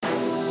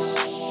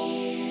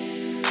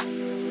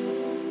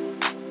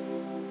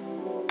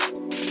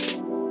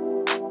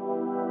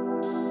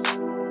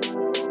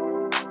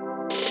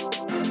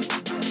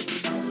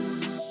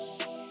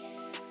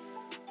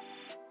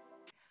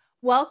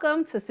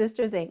Welcome to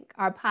Sisters Inc.,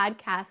 our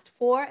podcast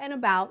for and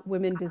about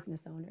women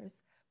business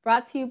owners,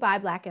 brought to you by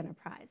Black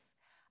Enterprise.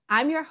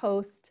 I'm your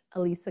host,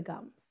 Elisa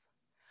Gums.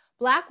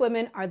 Black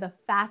women are the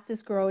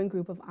fastest growing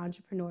group of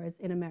entrepreneurs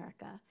in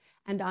America,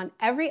 and on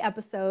every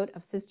episode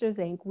of Sisters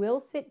Inc.,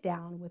 we'll sit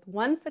down with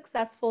one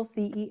successful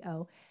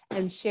CEO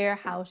and share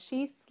how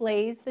she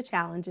slays the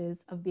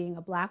challenges of being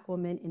a Black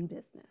woman in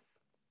business.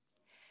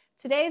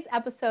 Today's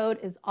episode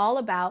is all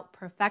about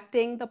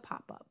perfecting the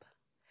pop-up.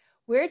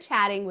 We're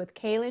chatting with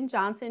Kaylin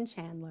Johnson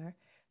Chandler,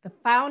 the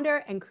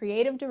founder and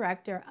creative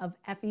director of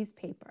Effie's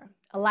Paper,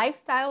 a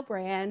lifestyle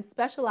brand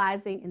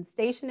specializing in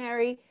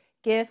stationery,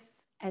 gifts,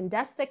 and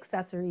desk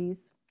accessories,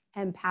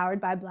 and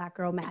powered by Black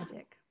Girl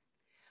Magic.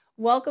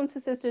 Welcome to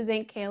Sisters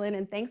Inc., Kaylin,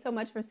 and thanks so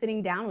much for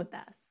sitting down with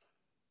us.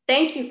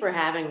 Thank you for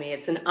having me.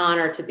 It's an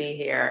honor to be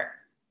here.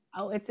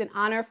 Oh, it's an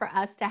honor for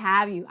us to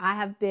have you. I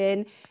have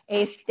been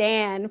a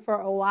stan for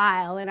a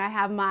while, and I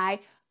have my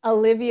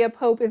Olivia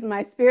Pope is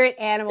my spirit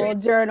animal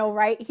journal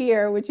right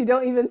here, which you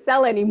don't even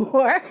sell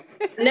anymore.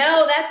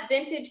 No, that's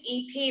vintage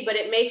EP, but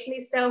it makes me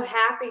so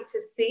happy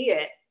to see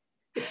it.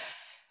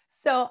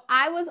 So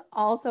I was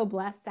also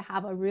blessed to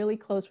have a really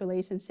close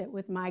relationship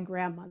with my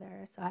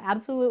grandmother. So I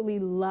absolutely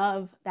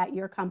love that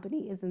your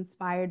company is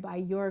inspired by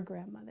your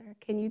grandmother.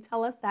 Can you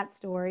tell us that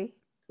story?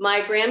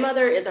 My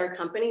grandmother is our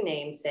company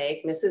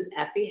namesake, Mrs.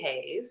 Effie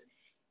Hayes.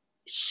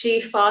 She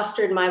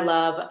fostered my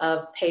love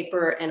of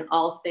paper and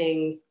all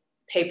things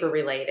paper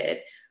related.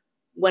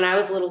 When I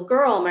was a little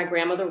girl, my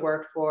grandmother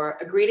worked for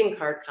a greeting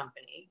card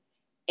company,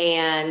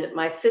 and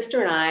my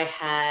sister and I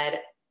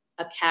had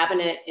a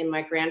cabinet in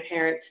my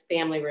grandparents'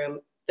 family room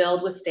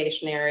filled with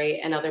stationery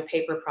and other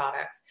paper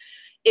products.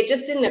 It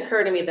just didn't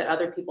occur to me that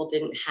other people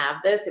didn't have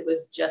this. It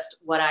was just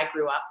what I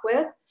grew up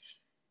with.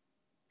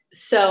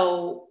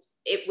 So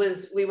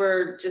we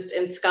were just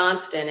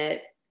ensconced in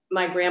it.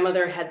 My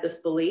grandmother had this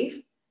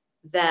belief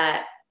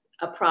that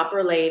a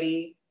proper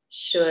lady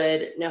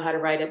should know how to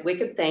write a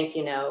wicked thank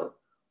you note,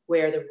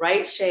 wear the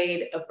right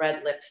shade of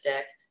red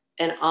lipstick,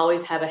 and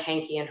always have a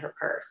hanky in her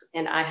purse.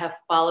 And I have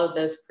followed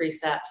those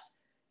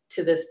precepts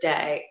to this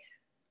day.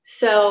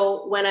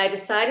 So when I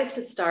decided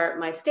to start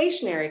my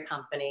stationery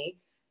company,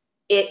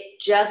 it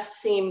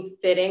just seemed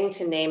fitting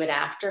to name it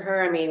after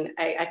her. I mean,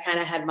 I kind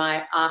of had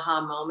my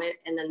aha moment,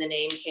 and then the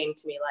name came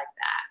to me like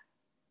that.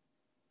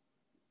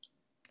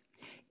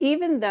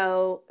 Even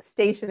though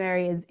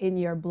stationery is in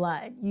your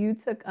blood, you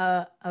took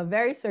a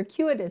very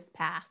circuitous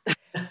path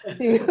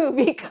to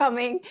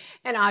becoming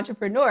an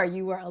entrepreneur.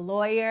 You were a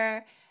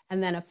lawyer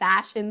and then a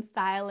fashion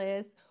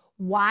stylist.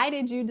 Why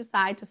did you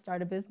decide to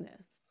start a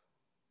business?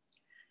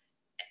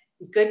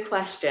 Good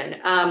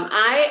question.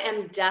 I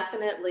am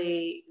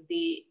definitely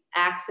the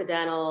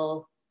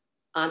accidental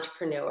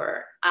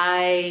entrepreneur.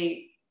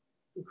 I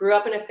grew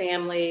up in a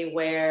family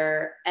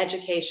where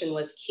education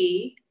was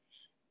key,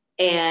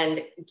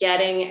 and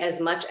getting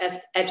as much as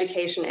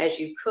education as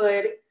you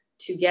could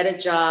to get a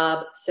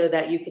job so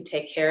that you could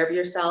take care of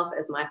yourself,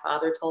 as my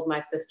father told my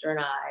sister and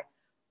I,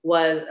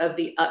 was of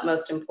the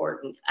utmost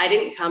importance. I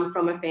didn't come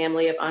from a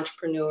family of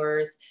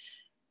entrepreneurs,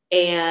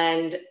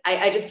 and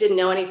I just didn't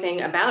know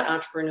anything about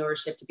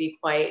entrepreneurship, to be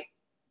quite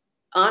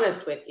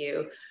honest with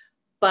you.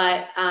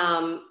 But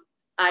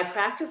I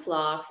practiced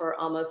law for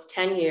almost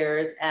 10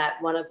 years at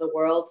one of the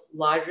world's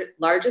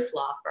largest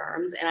law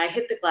firms, and I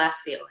hit the glass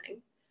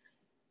ceiling.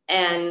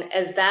 And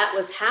as that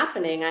was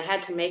happening, I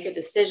had to make a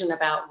decision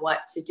about what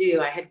to do.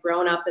 I had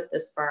grown up at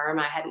this firm.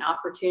 I had an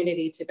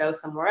opportunity to go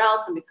somewhere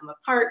else and become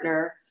a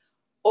partner,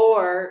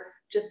 or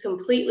just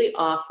completely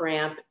off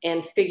ramp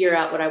and figure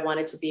out what I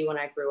wanted to be when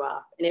I grew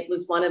up. And it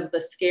was one of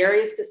the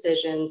scariest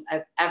decisions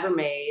I've ever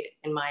made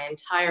in my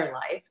entire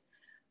life.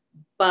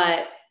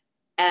 But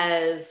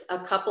as a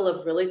couple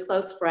of really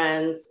close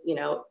friends,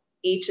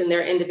 each in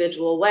their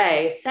individual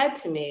way, said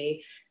to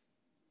me,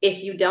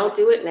 if you don't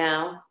do it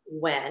now,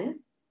 when?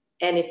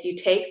 And if you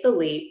take the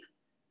leap,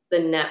 the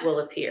net will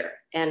appear.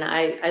 And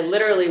I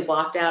literally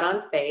walked out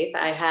on faith.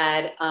 I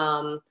had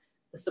the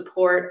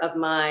support of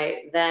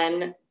my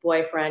then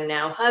boyfriend,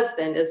 now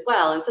husband, as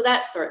well. And so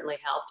that certainly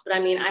helped. But I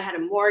mean, I had a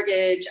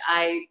mortgage.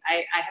 I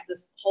had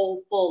this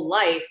whole full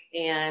life,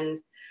 and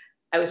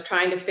I was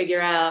trying to figure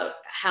out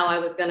how I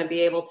was going to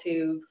be able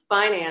to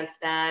finance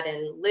that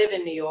and live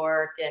in New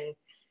York and,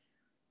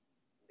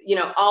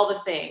 all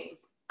the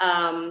things.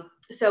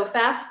 So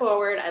fast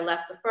forward, I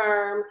left the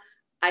firm.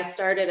 I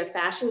started a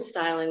fashion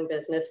styling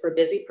business for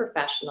busy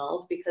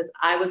professionals because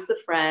I was the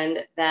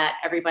friend that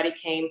everybody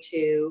came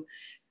to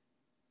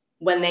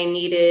when they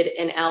needed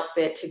an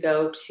outfit to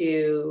go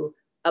to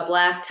a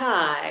black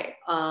tie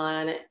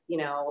on,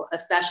 a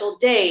special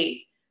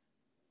date,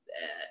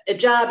 a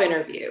job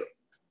interview.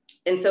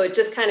 And so it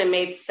just kind of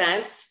made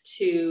sense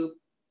to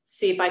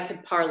see if I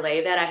could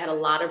parlay that. I had a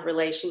lot of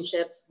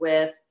relationships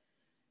with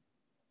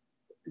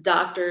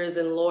doctors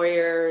and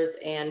lawyers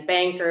and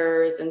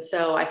bankers. And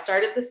so I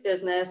started this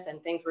business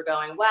and things were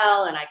going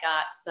well. And I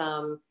got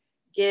some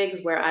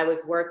gigs where I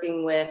was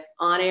working with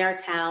on-air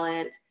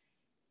talent.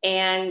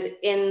 And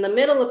in the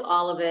middle of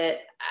all of it,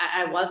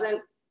 I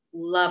wasn't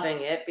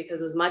loving it,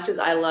 because as much as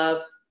I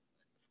love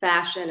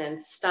fashion and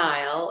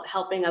style,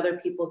 helping other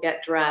people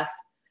get dressed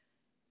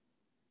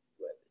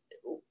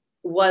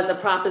was a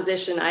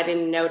proposition I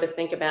didn't know to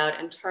think about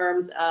in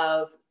terms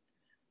of,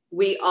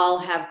 we all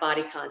have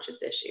body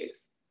conscious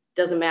issues.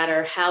 Doesn't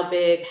matter how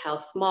big, how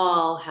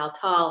small, how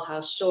tall,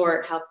 how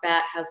short, how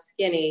fat, how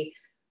skinny,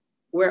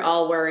 we're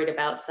all worried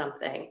about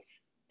something.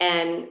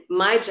 And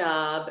my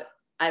job,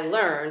 I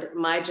learned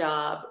my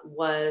job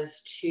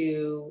was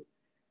to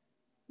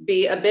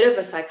be a bit of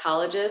a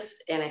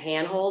psychologist and a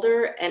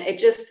handholder, and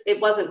it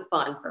wasn't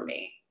fun for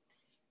me.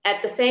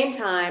 At the same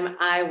time,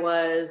 I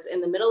was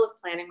in the middle of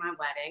planning my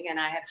wedding, and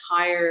I had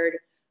hired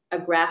a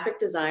graphic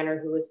designer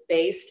who was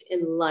based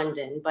in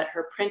London, but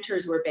her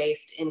printers were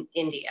based in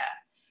India.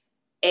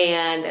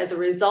 And as a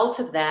result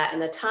of that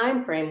and the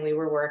time frame we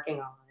were working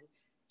on,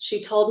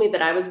 she told me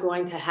that I was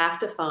going to have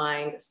to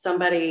find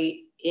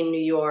somebody in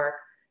New York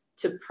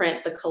to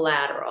print the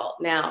collateral.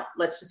 Now,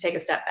 let's just take a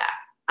step back.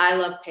 I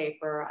love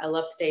paper, I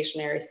love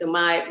stationery. So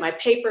my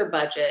paper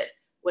budget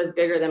was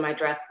bigger than my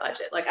dress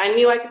budget. Like, I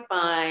knew I could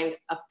find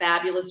a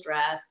fabulous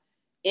dress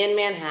in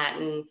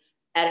Manhattan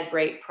at a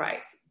great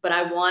price. But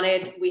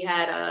we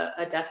had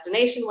a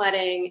destination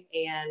wedding,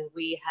 and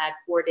we had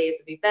 4 days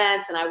of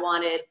events, and I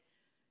wanted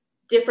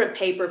different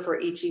paper for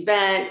each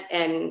event.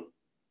 And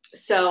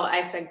so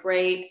I said,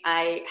 great.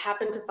 I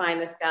happened to find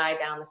this guy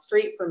down the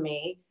street from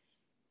me.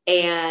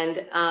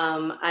 And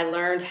I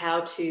learned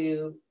how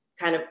to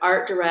kind of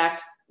art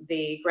direct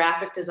the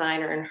graphic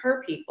designer and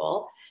her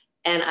people.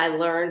 And I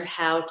learned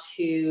how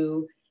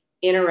to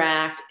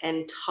interact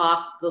and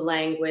talk the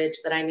language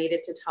that I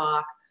needed to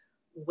talk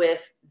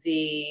with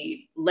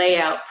the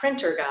layout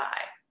printer guy.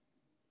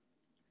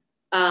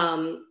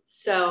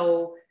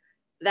 So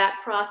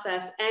that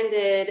process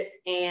ended,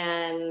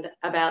 and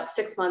about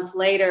 6 months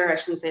later, I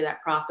shouldn't say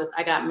that process,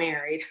 I got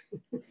married.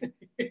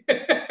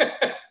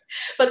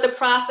 But the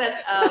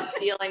process of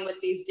dealing with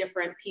these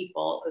different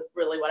people is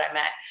really what I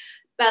meant.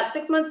 About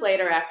 6 months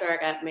later, after I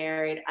got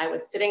married, I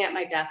was sitting at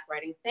my desk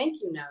writing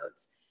thank you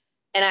notes.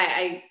 And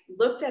I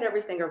looked at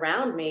everything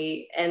around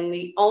me, and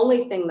the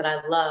only thing that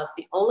I loved,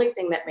 the only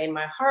thing that made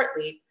my heart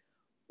leap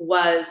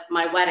was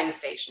my wedding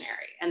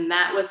stationery. And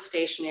that was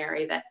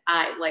stationery that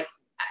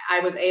I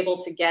was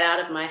able to get out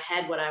of my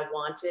head what I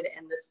wanted,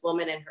 and this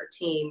woman and her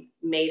team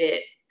made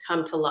it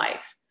come to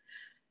life.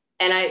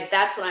 And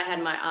that's when I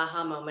had my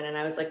aha moment. And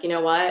I was like, you know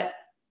what?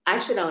 I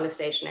should own a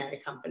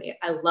stationery company.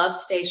 I love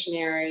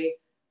stationery.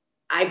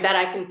 I bet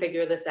I can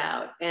figure this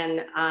out.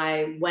 And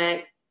I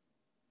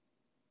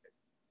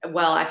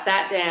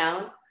sat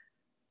down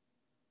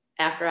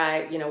after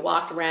I,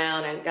 walked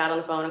around and got on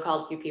the phone and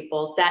called a few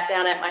people, sat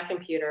down at my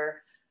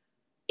computer.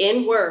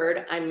 In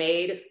Word, I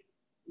made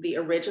the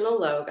original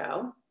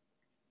logo.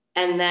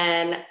 And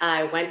then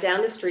I went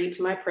down the street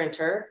to my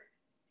printer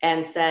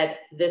and said,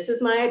 this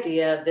is my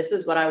idea. This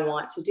is what I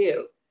want to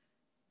do.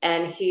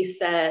 And he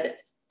said,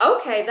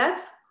 okay,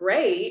 that's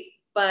great,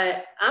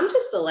 but I'm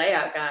just the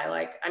layout guy.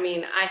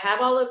 I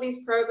have all of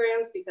these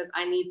programs because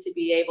I need to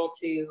be able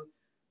to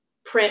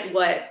print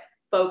what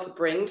folks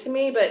bring to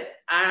me, but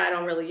I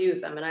don't really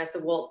use them. And I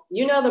said, well,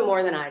 you know them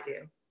more than I do.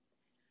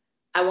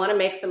 I want to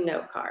make some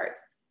note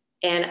cards.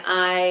 And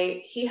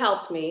he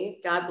helped me,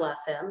 God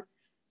bless him.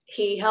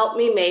 He helped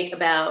me make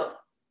about,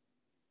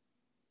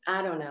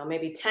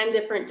 maybe 10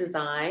 different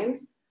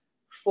designs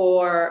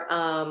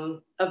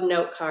of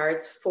note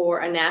cards for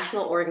a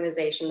national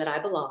organization that I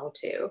belong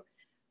to.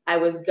 I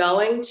was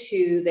going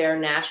to their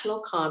national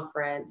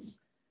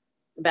conference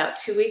about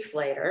 2 weeks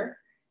later.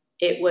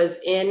 It was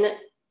in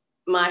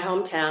my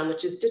hometown,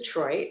 which is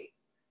Detroit.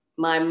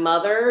 My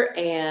mother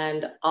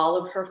and all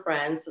of her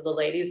friends, so the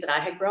ladies that I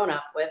had grown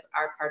up with,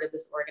 are part of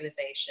this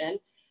organization.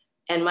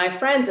 And my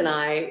friends and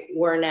I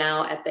were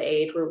now at the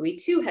age where we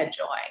too had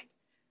joined.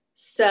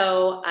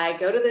 So I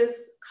go to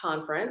this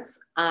conference.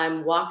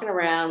 I'm walking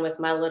around with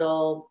my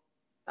little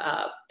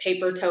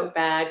paper tote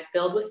bag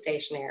filled with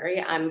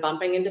stationery. I'm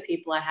bumping into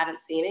people I haven't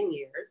seen in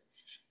years.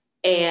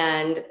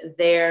 And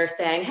they're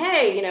saying,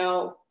 hey,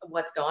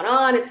 what's going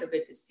on? It's so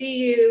good to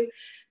see you.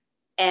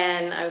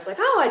 And I was like,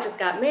 oh, I just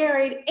got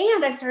married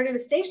and I started a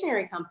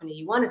stationery company.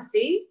 You want to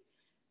see?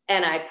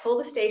 And I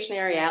pulled the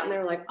stationery out, and they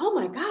were like, oh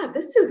my God,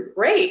 this is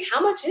great.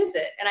 How much is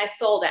it? And I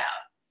sold out.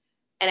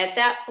 And at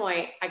that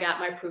point, I got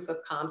my proof of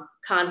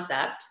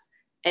concept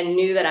and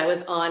knew that I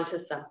was on to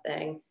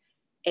something,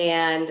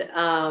 and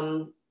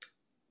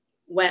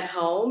went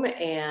home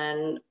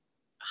and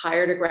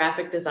hired a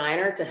graphic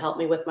designer to help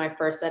me with my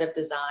first set of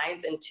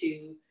designs and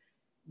to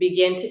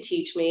begin to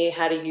teach me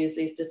how to use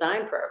these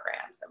design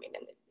programs.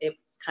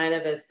 It's kind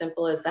of as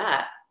simple as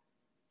that.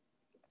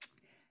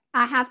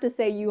 I have to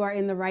say you are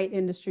in the right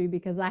industry,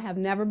 because I have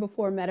never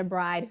before met a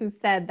bride who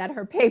said that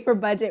her paper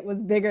budget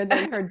was bigger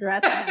than her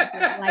dress budget.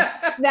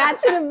 That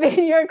should have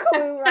been your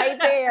clue right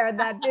there,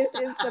 that this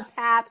is the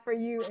path for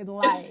you in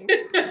life.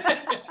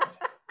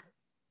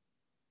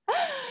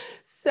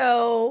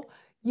 So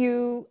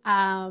you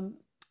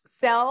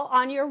sell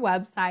on your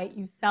website,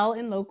 you sell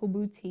in local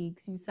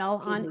boutiques, you sell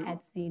on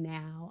Etsy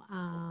now.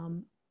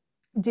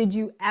 Did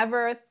you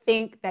ever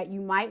think that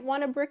you might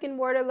want a brick and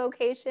mortar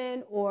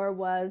location, or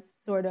was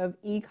sort of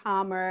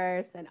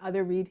e-commerce and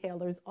other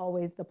retailers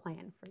always the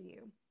plan for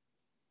you?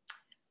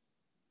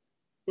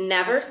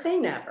 Never say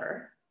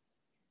never,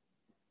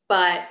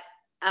 but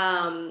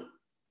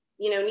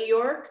New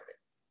York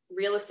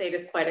real estate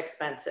is quite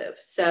expensive.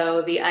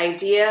 So the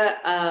idea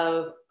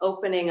of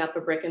opening up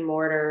a brick and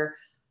mortar,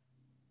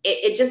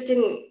 it just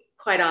didn't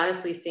quite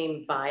honestly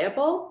seem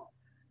viable.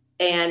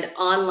 And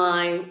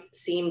online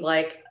seemed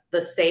like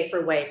the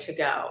safer way to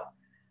go.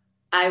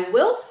 I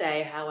will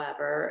say,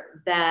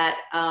 however, that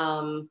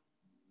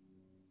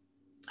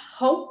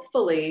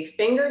hopefully,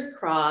 fingers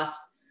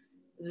crossed,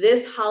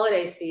 this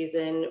holiday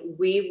season,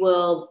 we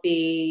will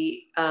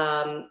be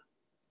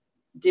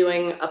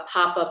doing a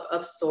pop-up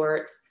of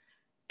sorts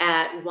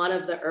at one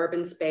of the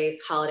urban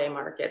space holiday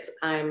markets.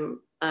 My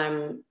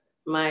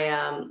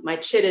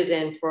chit is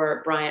in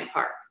for Bryant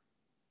Park.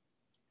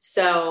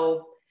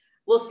 So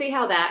we'll see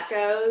how that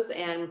goes,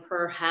 and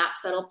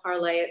perhaps that'll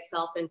parlay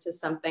itself into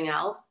something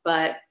else.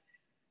 But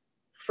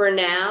for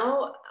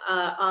now,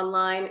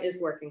 online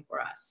is working for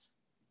us.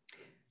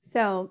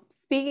 So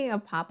speaking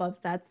of pop-ups,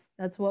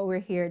 that's what we're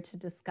here to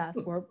discuss.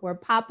 Were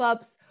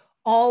pop-ups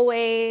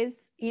always,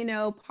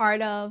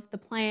 part of the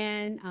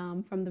plan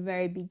from the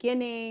very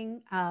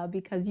beginning?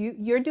 Because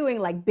you're doing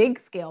like big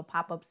scale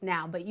pop-ups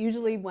now, but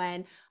usually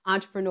when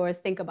entrepreneurs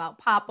think about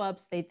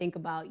pop-ups, they think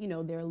about,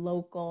 their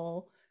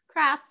local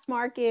crafts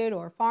market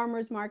or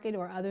farmers market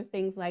or other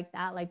things like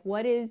that. Like,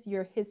 what is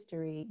your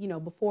history,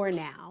 before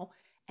now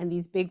and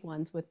these big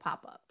ones with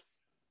pop-ups?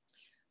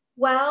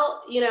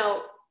 Well,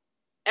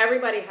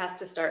 everybody has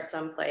to start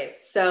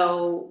someplace.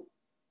 So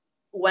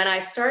when I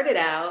started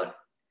out,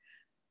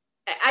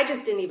 I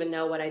just didn't even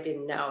know what I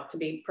didn't know, to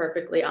be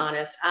perfectly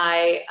honest.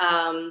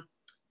 The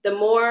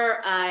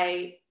more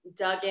I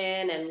dug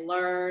in and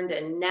learned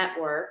and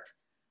networked,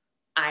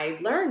 I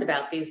learned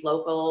about these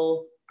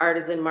local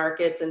artisan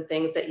markets and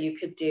things that you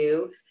could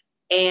do.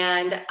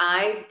 And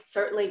I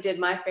certainly did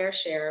my fair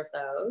share of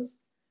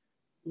those.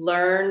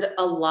 Learned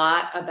a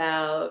lot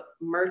about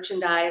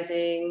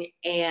merchandising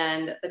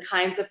and the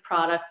kinds of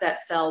products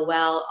that sell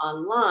well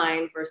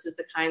online versus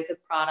the kinds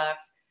of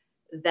products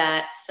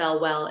that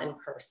sell well in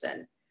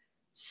person.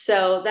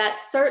 So that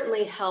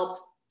certainly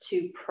helped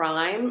to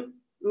prime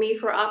me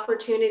for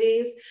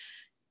opportunities.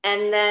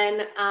 And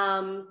then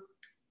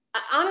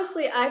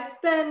honestly,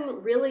 I've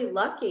been really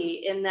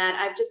lucky in that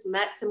I've just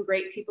met some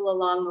great people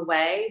along the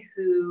way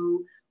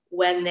who,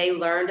 when they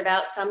learned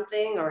about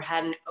something or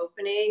had an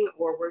opening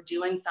or were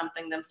doing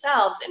something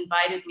themselves,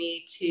 invited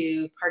me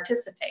to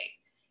participate.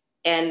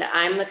 And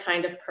I'm the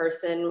kind of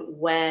person,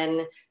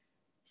 when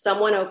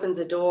someone opens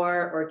a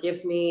door or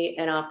gives me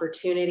an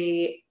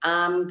opportunity,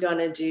 I'm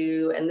gonna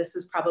do, and this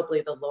is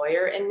probably the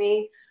lawyer in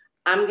me,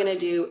 I'm gonna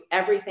do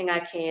everything I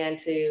can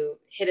to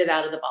hit it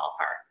out of the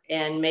ballpark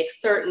and make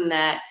certain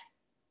that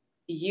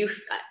you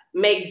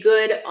make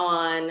good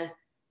on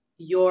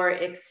your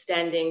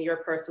extending your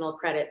personal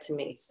credit to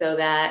me, so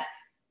that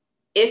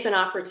if an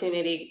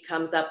opportunity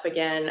comes up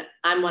again,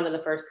 I'm one of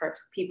the first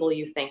people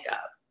you think of.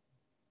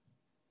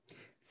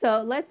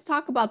 So let's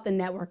talk about the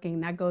networking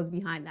that goes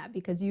behind that,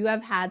 because you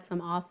have had some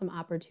awesome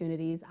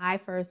opportunities. I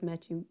first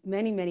met you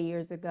many, many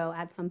years ago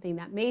at something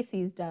that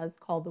Macy's does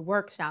called the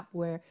Workshop,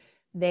 where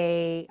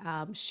they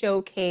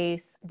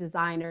showcase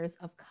designers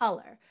of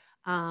color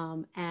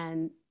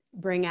and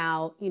bring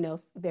out,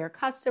 their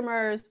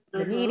customers,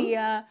 the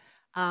media.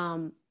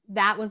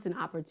 That was an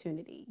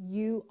opportunity.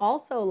 You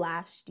also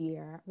last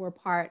year were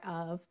part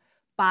of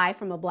Buy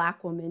from a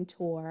Black Woman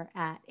tour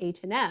at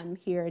H&M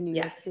here in New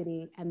York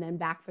City, and then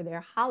back for their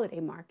holiday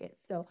market.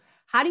 So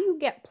how do you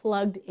get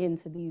plugged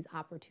into these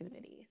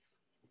opportunities?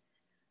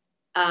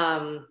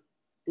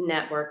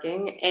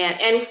 Networking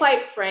and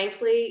quite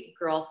frankly,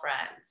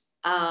 girlfriends.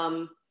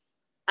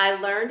 I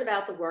learned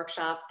about the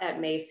workshop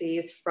at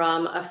Macy's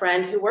from a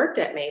friend who worked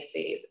at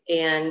Macy's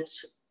and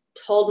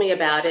told me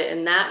about it.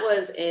 And that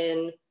was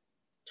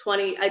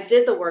I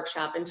did the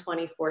workshop in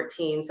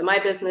 2014. So my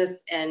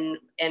business and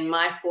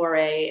my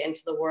foray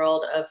into the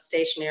world of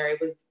stationery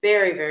was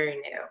very, very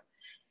new.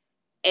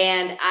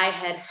 And I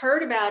had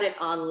heard about it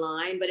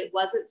online, but it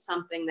wasn't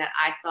something that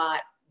I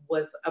thought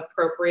was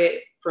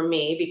appropriate for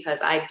me,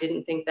 because I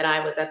didn't think that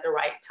I was at the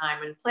right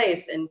time and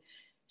place. And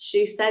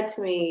she said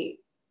to me,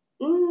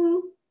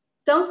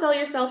 don't sell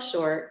yourself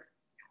short.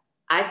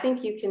 I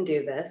think you can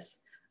do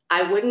this.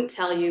 I wouldn't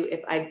tell you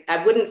if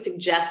I wouldn't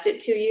suggest it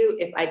to you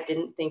if I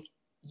didn't think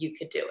you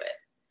could do it.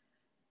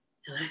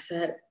 And I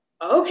said,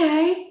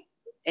 okay.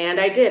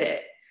 And I did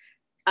it.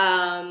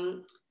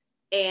 And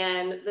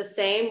the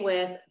same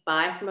with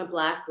Buy from a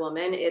Black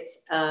Woman.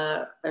 It's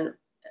an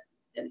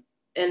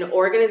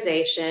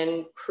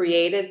organization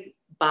created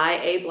by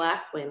a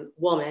Black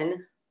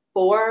woman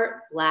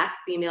for Black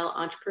female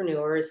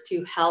entrepreneurs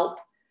to help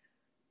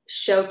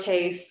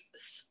showcase,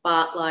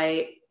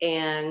 spotlight,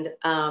 and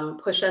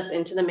push us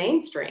into the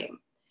mainstream.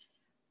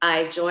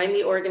 I joined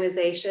the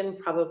organization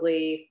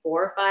probably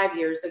 4 or 5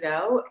 years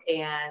ago,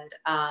 and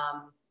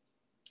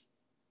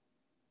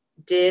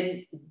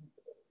did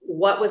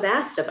what was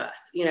asked of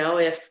us. You know,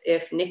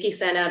 if Nikki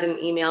sent out an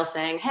email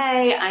saying,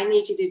 hey, I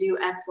need you to do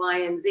X, Y,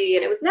 and Z,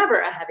 and it was never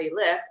a heavy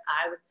lift,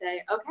 I would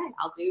say, okay,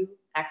 I'll do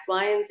X,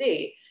 Y, and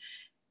Z.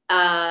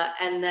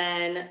 And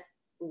then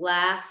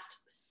last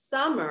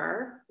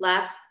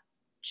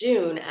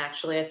June,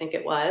 actually, I think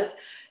it was,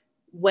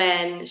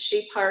 when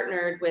she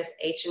partnered with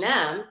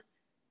H&M,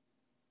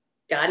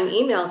 got an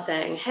email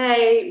saying,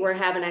 hey, we're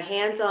having a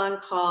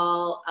hands-on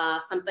call,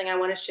 something I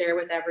want to share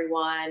with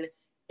everyone.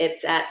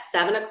 It's at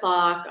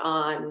 7:00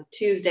 on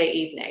Tuesday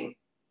evening.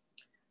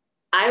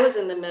 I was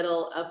in the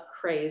middle of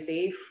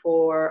crazy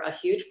for a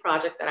huge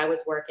project that I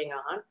was working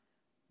on,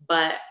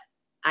 but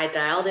I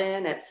dialed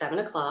in at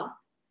 7:00.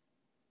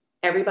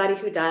 Everybody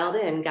who dialed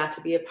in got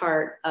to be a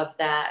part of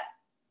that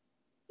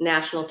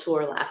national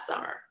tour last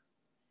summer.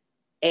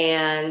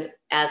 And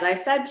as I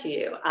said to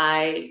you,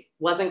 I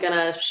wasn't going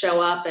to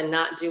show up and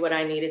not do what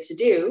I needed to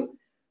do.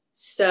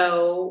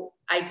 So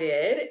I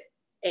did,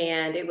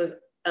 and it was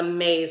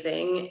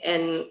amazing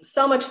and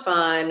so much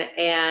fun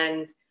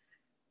and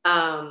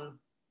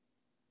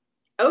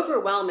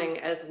overwhelming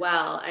as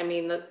well. I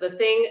mean, the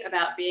thing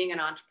about being an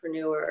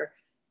entrepreneur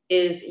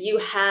is you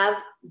have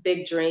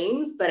big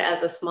dreams, but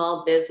as a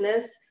small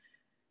business,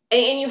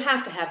 and you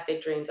have to have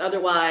big dreams.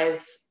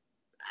 Otherwise,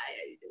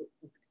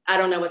 I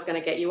don't know what's going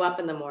to get you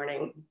up in the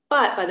morning.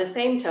 But by the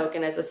same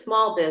token, as a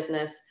small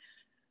business,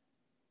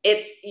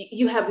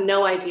 you have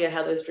no idea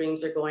how those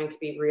dreams are going to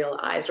be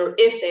realized or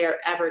if they are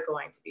ever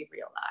going to be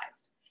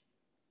realized.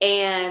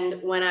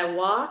 And when I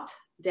walked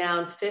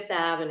down Fifth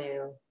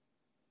Avenue,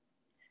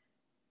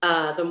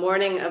 the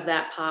morning of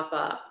that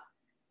pop-up,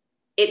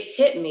 it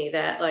hit me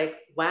that, like,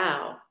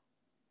 wow,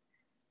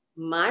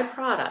 my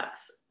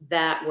products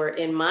that were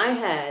in my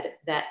head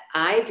that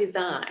I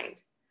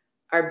designed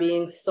are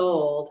being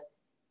sold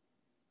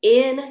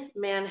in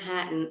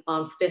Manhattan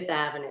on Fifth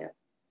Avenue.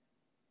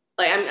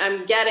 Like,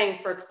 I'm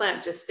getting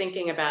verklempt just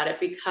thinking about it,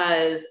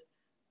 because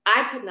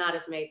I could not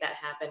have made that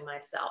happen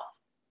myself.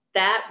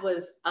 That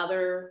was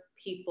other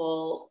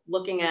people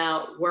looking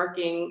out,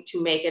 working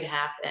to make it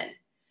happen.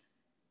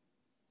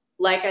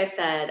 Like I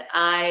said,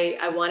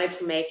 I wanted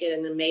to make it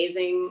an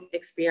amazing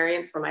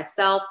experience for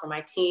myself, for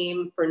my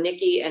team, for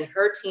Nikki and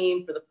her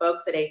team, for the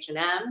folks at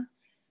H&M.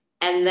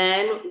 And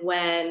then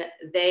when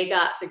they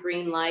got the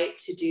green light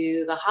to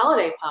do the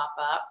holiday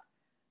pop-up,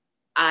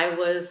 I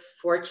was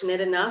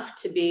fortunate enough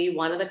to be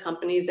one of the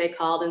companies they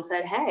called and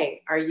said,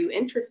 hey, are you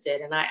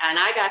interested? And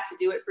I got to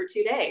do it for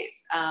 2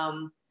 days,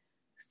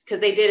 because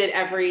they did it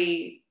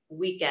every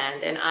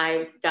weekend, and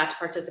I got to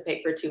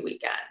participate for 2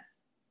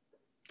 weekends.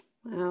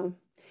 Wow.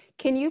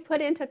 Can you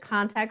put into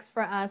context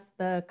for us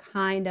the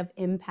kind of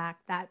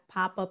impact that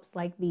pop-ups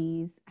like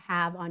these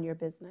have on your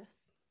business?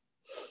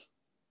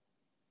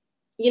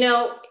 You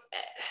know,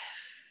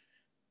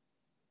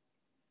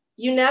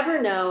 you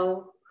never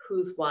know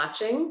who's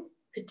watching,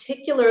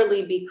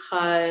 particularly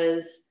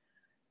because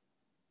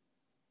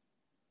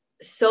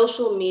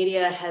social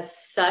media has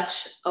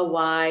such a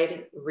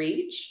wide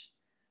reach.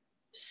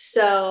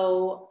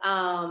 So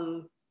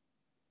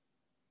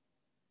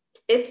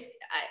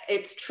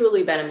it's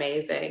truly been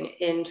amazing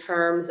in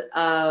terms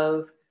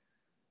of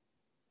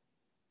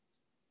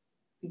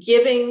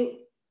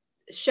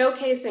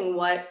showcasing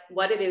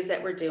what it is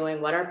that we're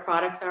doing, what our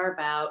products are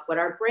about, what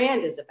our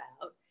brand is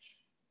about.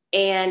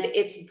 And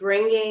it's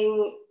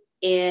bringing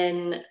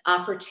in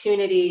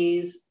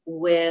opportunities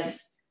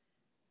with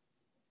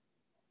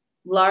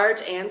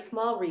large and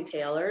small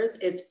retailers.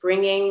 It's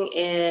bringing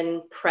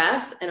in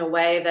press in a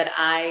way that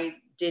I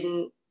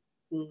didn't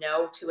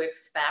know to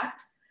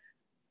expect.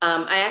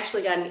 I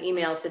actually got an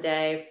email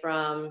today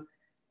from, God,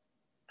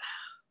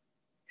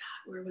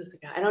 where was the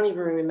guy? I don't even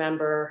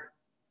remember.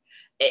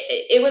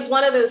 It was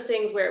one of those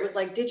things where it was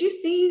like, did you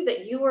see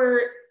that you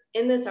were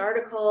in this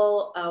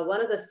article,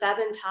 one of the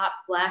 7 top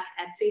Black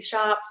Etsy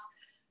shops?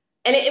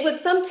 And it was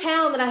some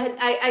town that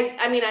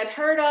I'd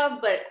heard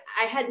of, but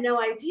I had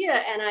no idea.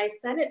 And I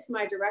sent it to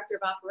my director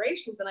of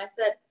operations and I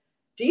said,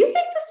 do you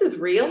think this is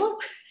real?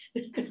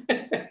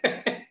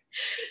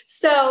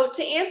 So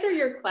to answer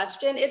your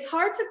question, it's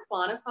hard to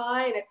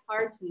quantify and it's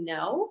hard to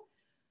know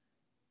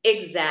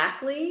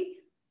exactly.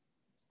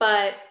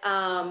 But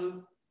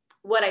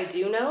what I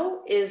do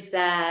know is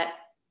that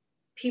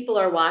people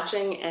are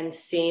watching and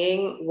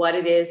seeing what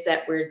it is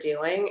that we're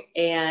doing.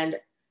 And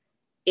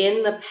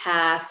in the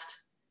past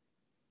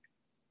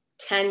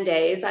 10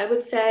 days, I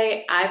would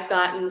say, I've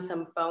gotten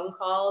some phone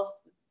calls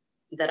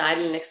that I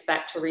didn't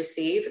expect to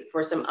receive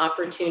for some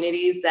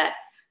opportunities that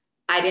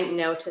I didn't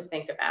know to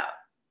think about.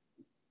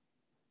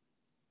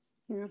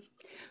 Yeah.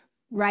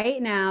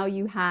 Right now,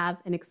 you have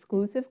an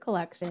exclusive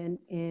collection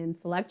in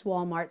select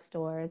Walmart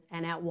stores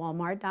and at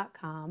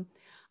walmart.com.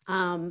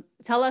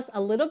 Tell us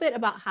a little bit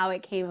about how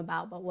it came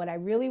about, but what I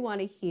really want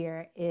to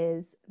hear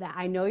is that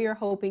I know you're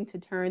hoping to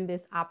turn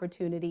this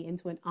opportunity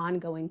into an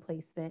ongoing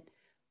placement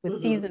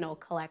with seasonal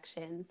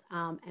collections.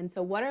 And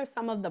so what are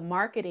some of the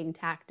marketing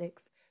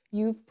tactics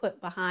you've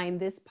put behind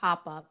this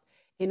pop-up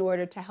in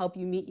order to help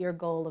you meet your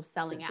goal of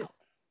selling out?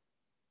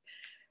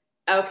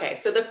 Okay,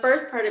 so the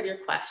first part of your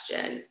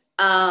question,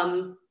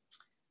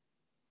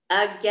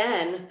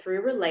 Again,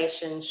 through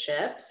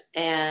relationships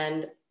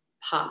and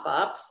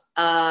pop-ups,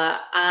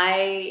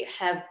 I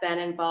have been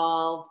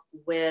involved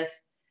with,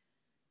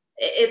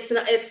 it's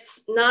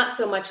not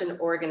so much an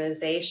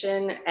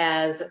organization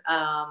as,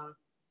 well,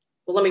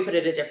 let me put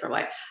it a different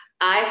way.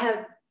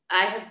 I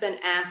have been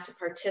asked to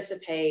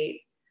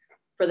participate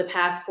for the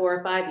past 4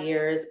 or 5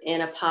 years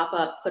in a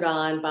pop-up put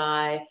on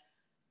by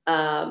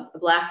a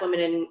Black woman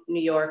in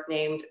New York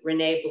named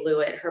Renee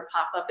Blewett. Her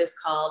pop-up is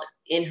called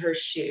In Her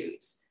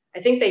Shoes. I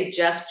think they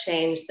just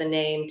changed the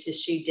name to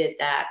She Did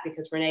That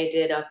because Renee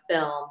did a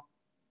film,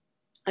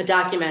 a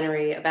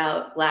documentary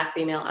about Black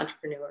female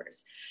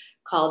entrepreneurs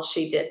called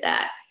She Did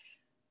That.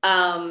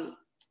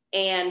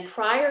 And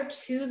prior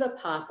to the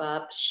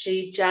pop-up,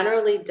 she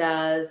generally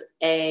does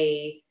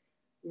a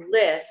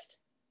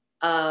list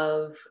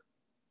of,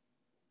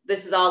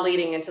 this is all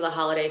leading into the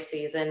holiday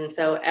season.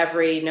 So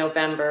every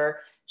November,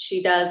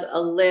 she does a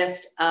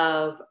list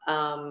of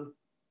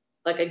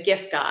like a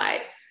gift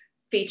guide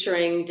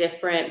featuring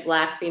different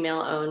Black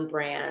female-owned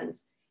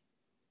brands.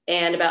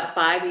 And about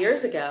 5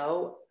 years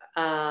ago,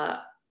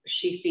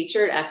 she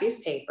featured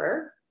Effie's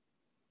Paper.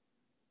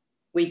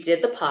 We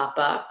did the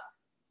pop-up.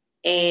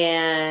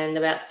 And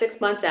about 6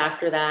 months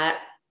after that,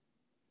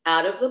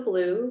 out of the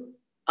blue,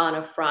 on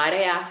a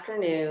Friday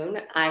afternoon,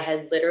 I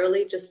had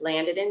literally just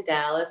landed in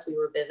Dallas. We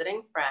were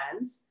visiting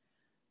friends.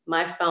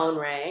 My phone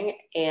rang,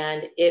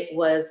 and it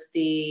was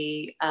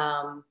the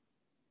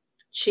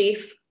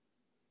chief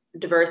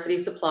diversity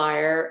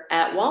supplier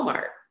at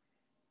Walmart.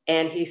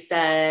 And he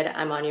said,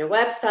 I'm on your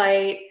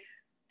website.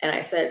 And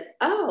I said,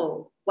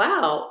 oh,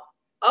 wow.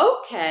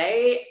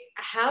 Okay.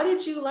 How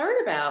did you learn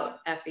about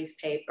Effie's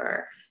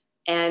Paper?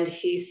 And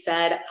he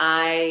said,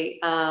 I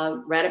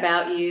read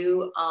about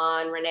you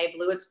on Renee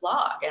Blewett's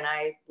blog, and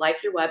I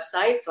like your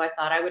website, so I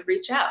thought I would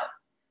reach out.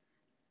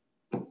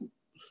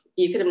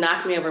 You could have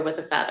knocked me over with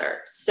a feather.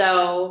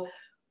 So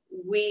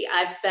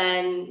I've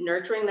been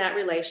nurturing that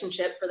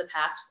relationship for the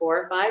past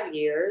 4 or 5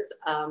 years.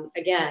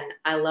 Again,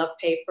 I love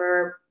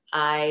paper.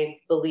 I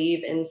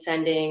believe in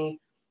sending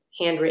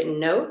handwritten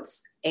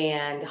notes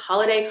and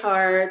holiday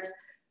cards.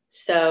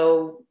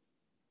 So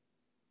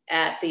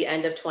at the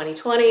end of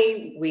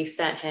 2020, we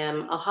sent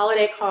him a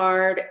holiday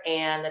card,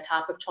 and the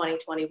top of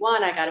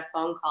 2021, I got a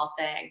phone call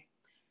saying,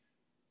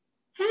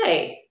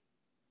 hey,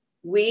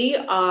 we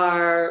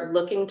are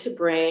looking to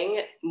bring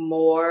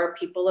more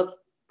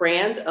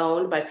brands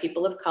owned by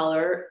people of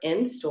color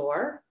in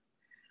store.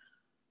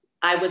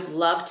 I would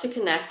love to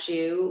connect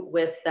you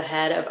with the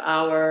head of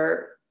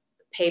our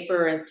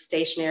paper and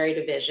stationery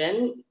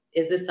division.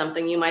 Is this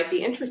something you might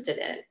be interested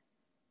in?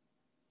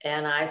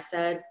 And I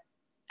said,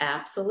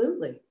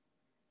 absolutely.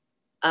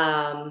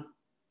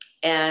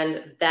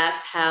 And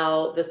that's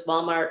how this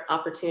Walmart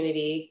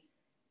opportunity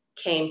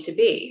came to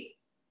be.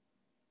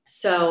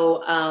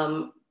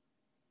 So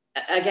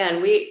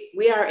again,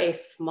 we are a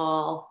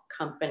small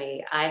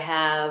company. I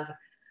have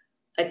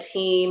a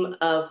team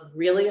of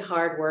really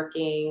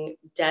hardworking,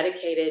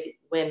 dedicated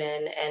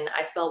women, and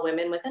I spell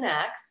women with an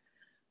X,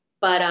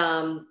 but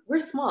we're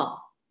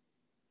small.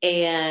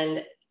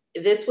 And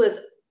this was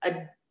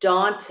a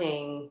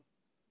daunting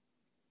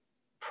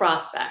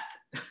prospect.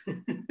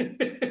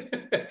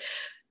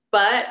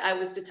 But I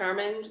was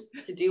determined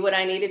to do what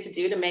I needed to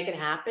do to make it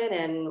happen.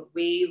 And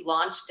we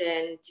launched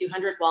in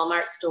 200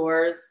 Walmart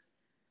stores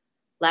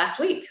last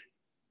week.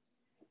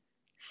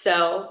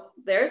 So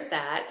there's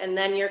that. And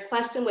then your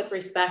question with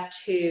respect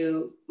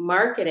to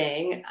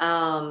marketing,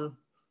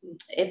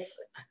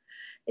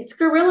 it's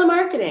guerrilla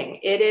marketing.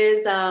 It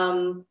is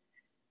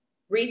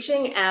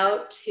reaching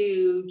out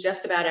to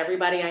just about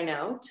everybody I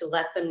know to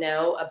let them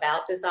know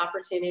about this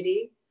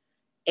opportunity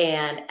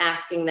and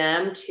asking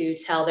them to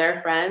tell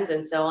their friends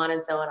and so on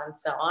and so on and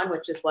so on,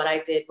 which is what I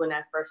did when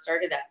I first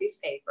started Effie's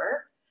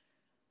Paper.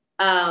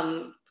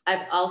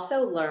 I've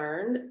also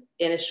learned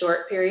in a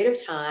short period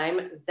of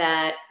time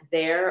that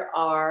there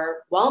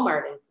are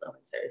Walmart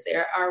influencers.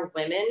 There are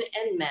women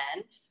and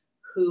men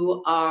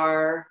who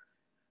are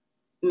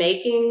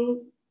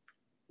making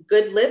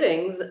good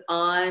livings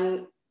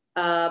on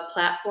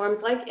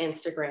platforms like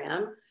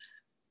Instagram,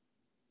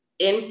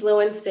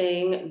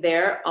 influencing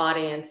their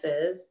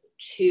audiences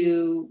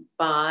to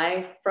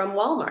buy from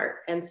Walmart.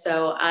 And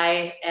so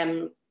I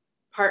am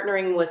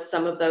partnering with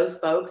some of those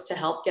folks to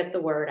help get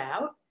the word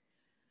out.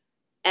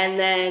 And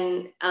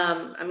then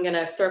I'm going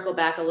to circle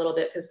back a little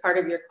bit because part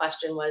of your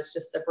question was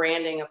just the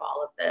branding of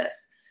all of this.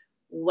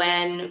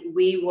 When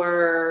we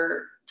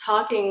were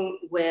talking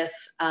with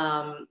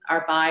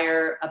our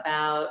buyer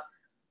about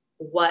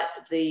what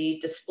the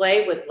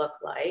display would look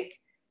like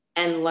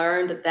and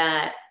learned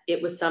that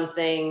it was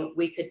something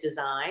we could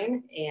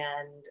design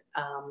and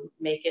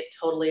make it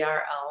totally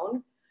our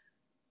own,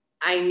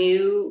 I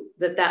knew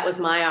that that was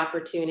my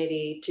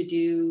opportunity to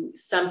do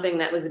something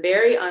that was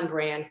very on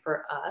brand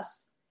for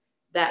us,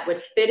 that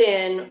would fit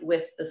in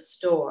with the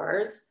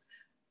stores,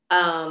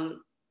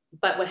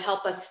 but would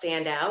help us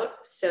stand out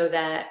so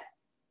that,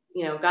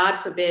 you know,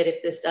 God forbid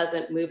if this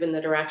doesn't move in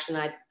the direction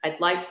I'd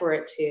like for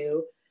it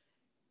to,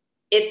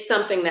 it's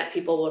something that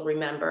people will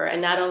remember.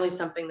 And not only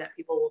something that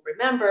people will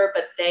remember,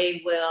 but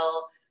they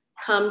will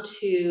come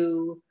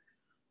to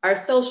our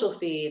social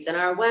feeds and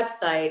our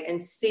website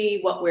and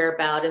see what we're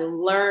about and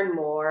learn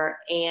more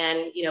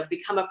and,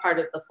 become a part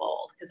of the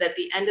fold. Because at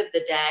the end of the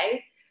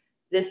day,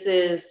 this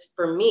is,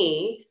 for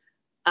me,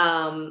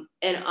 an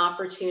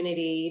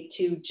opportunity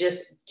to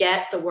just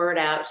get the word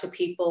out to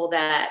people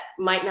that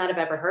might not have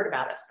ever heard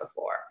about us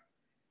before.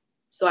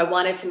 So I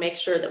wanted to make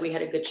sure that we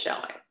had a good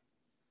showing.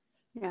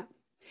 Yeah.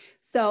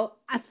 So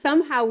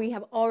somehow we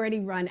have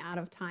already run out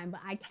of time, but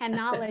I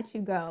cannot let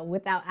you go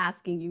without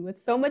asking you,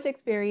 with so much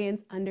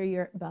experience under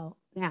your belt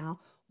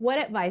now,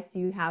 what advice do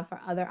you have for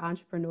other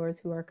entrepreneurs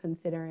who are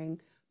considering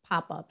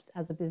pop-ups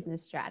as a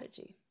business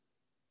strategy?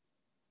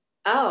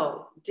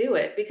 Oh, do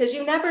it, because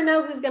you never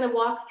know who's going to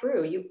walk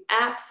through. You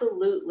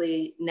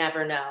absolutely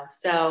never know.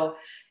 So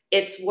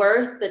it's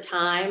worth the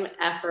time,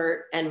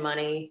 effort, and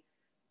money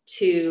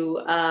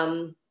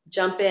to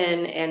jump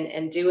in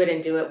and do it,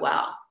 and do it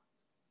well.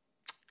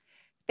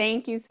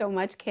 Thank you so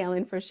much,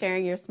 Kaylin, for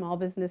sharing your small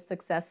business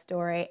success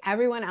story.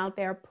 Everyone out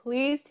there,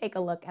 please take a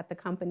look at the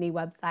company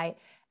website,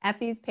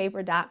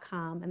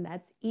 effiespaper.com, and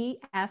that's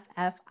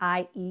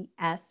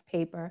EFFIES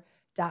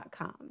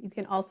paper.com. You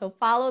can also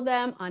follow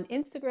them on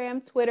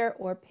Instagram, Twitter,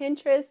 or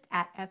Pinterest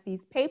at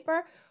Effie's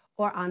Paper,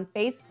 or on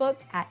Facebook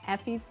at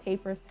Effie's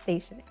Paper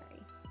Stationery.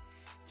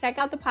 Check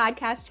out the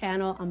podcast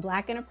channel on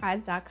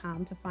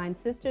blackenterprise.com to find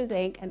Sisters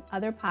Inc. and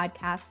other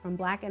podcasts from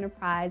Black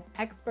Enterprise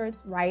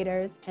experts,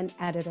 writers, and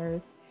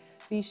editors.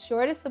 Be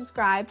sure to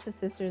subscribe to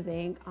Sisters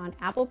Inc. on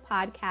Apple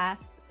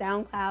Podcasts,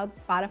 SoundCloud,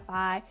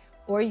 Spotify,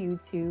 or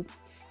YouTube.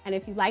 And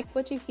if you like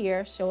what you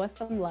hear, show us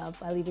some love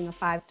by leaving a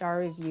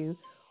 5-star review,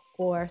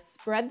 or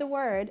spread the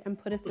word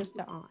and put a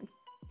sister on.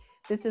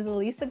 This is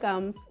Elisa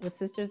Gumbs with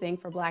Sisters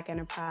Inc. for Black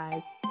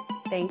Enterprise.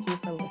 Thank you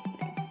for listening.